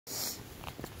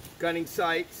gunning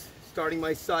sights, starting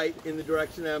my sight in the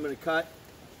direction that I'm going to cut.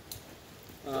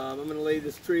 I'm going to lay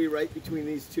this tree right between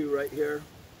these two right here,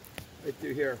 right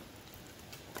through here.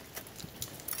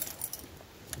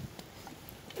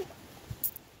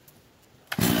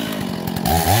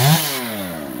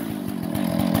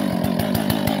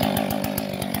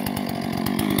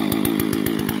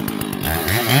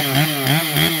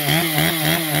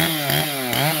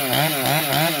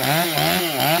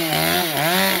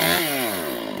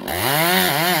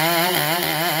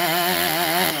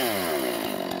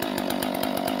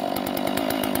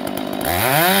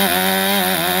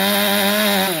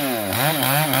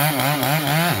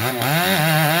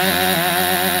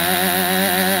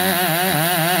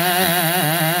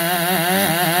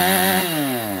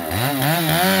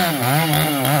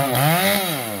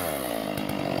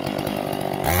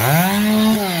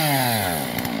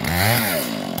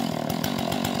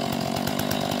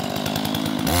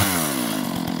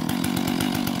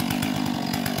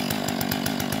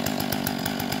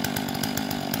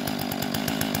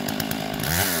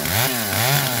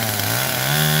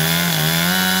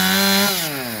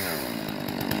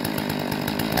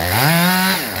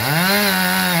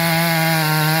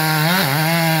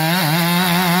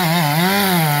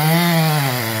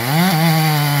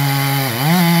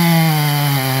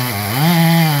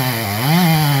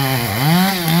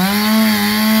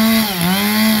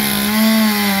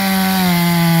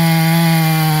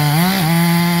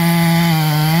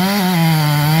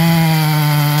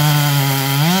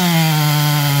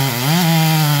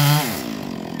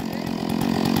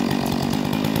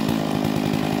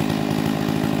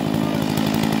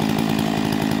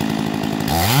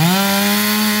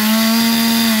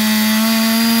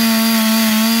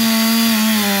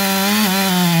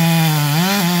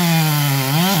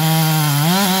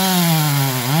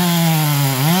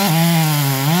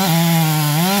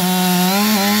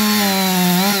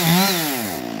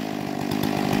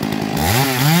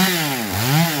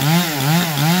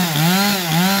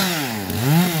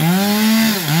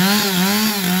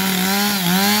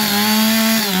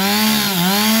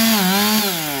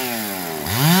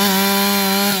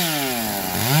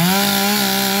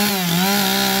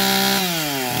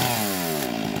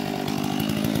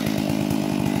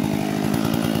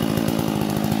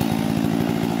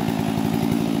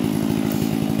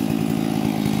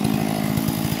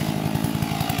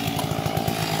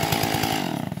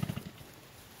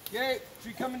 Okay,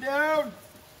 tree coming down.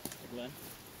 Glenn.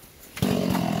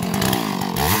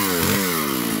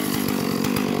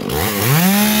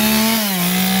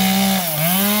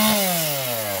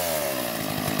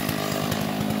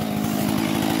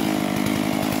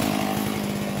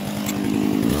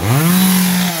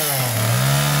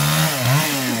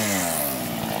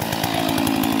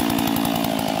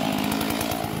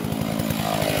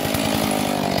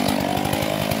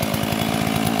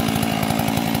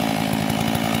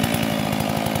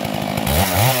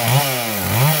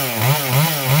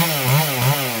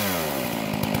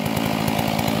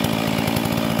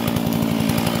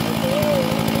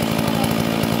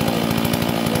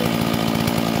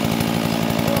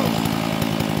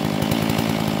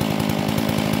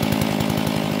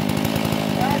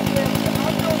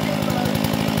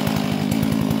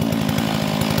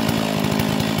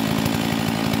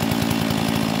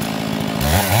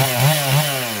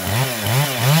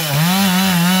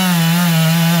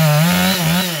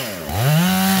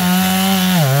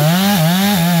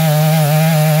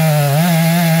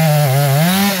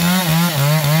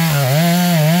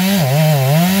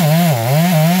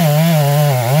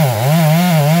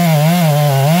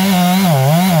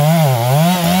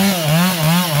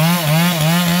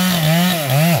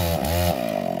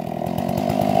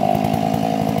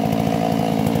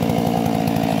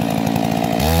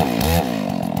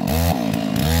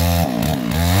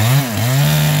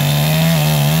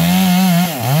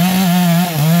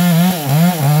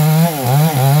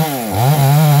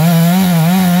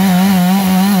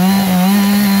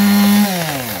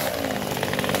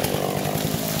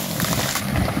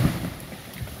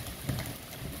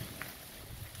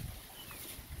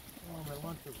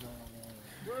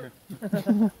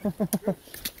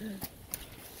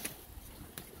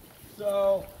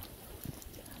 So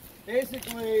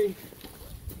basically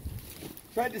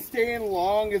tried to stay in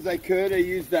long as I could. I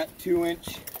used that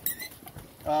 2-inch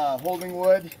holding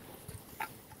wood.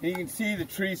 And you can see the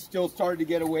tree still started to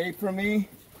get away from me.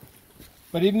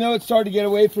 But even though it started to get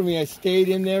away from me, I stayed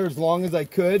in there as long as I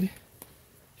could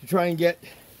to try and get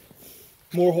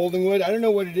more holding wood. I don't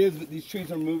know what it is, but these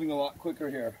trees are moving a lot quicker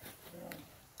here.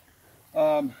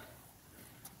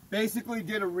 Basically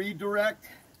did a redirect.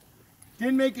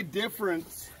 Didn't make a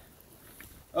difference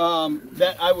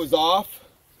that I was off.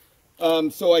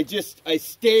 So I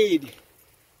stayed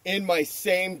in my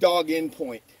same dog in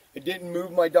point. I didn't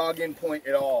move my dog in point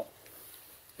at all.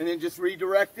 And then just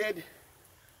redirected.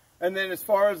 And then as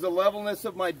far as the levelness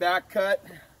of my back cut,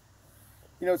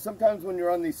 you know, sometimes when you're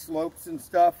on these slopes and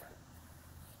stuff,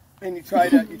 and you try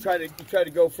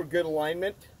to go for good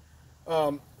alignment.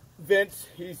 Vince,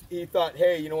 he thought,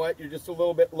 hey, you know what, you're just a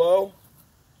little bit low.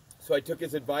 So I took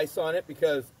his advice on it,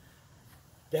 because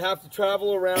to have to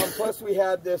travel around, plus we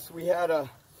had a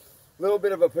little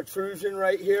bit of a protrusion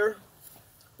right here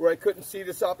where I couldn't see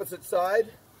this opposite side.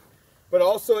 But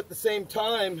also at the same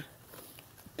time,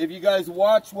 if you guys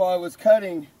watched while I was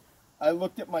cutting, I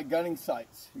looked at my gunning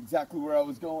sights, exactly where I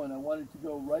was going. I wanted to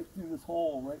go right through this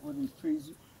hole, right where these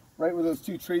trees, right where those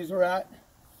two trees were at.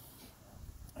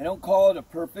 I don't call it a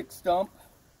perfect stump,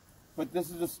 but this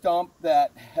is a stump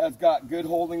that has got good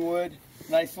holding wood,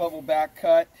 nice level back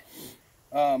cut,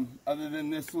 other than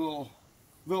this little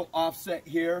offset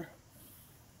here.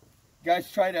 Guys,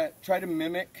 try to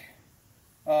mimic.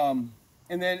 And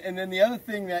then the other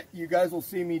thing that you guys will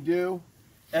see me do,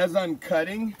 as I'm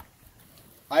cutting,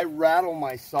 I rattle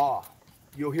my saw.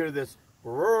 You'll hear this.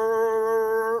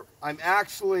 I'm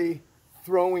actually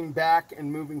throwing back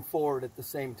and moving forward at the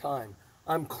same time.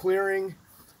 I'm clearing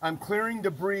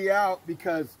debris out,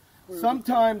 because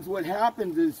sometimes what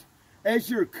happens is, as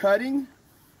you're cutting,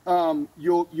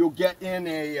 you'll get in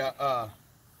a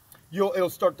it'll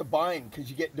start to bind, because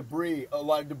you get debris, a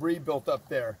lot of debris built up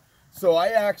there. So I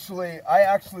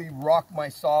actually rock my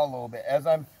saw a little bit as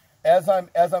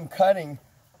I'm cutting.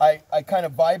 I kind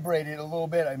of vibrate it a little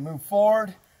bit. I move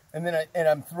forward, and then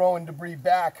I'm throwing debris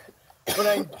back.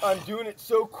 But I'm doing it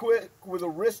so quick with a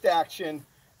wrist action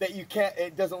that you can't.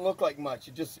 It doesn't look like much.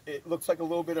 It looks like a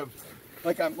little bit of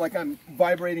like I'm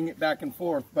vibrating it back and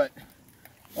forth. But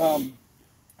the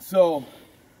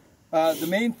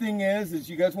main thing is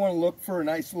you guys want to look for a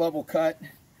nice level cut.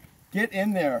 Get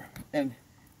in there and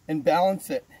balance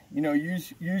it. You know,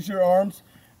 use your arms,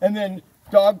 and then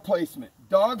dog placement.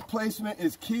 Dog placement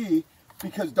is key,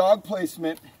 because dog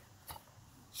placement,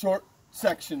 short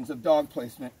sections of dog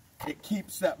placement, it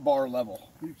keeps that bar level.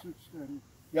 Keeps it steady.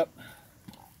 Yep.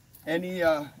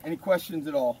 Any questions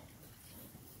at all?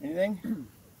 Anything?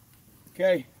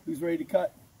 Okay, who's ready to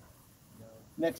cut?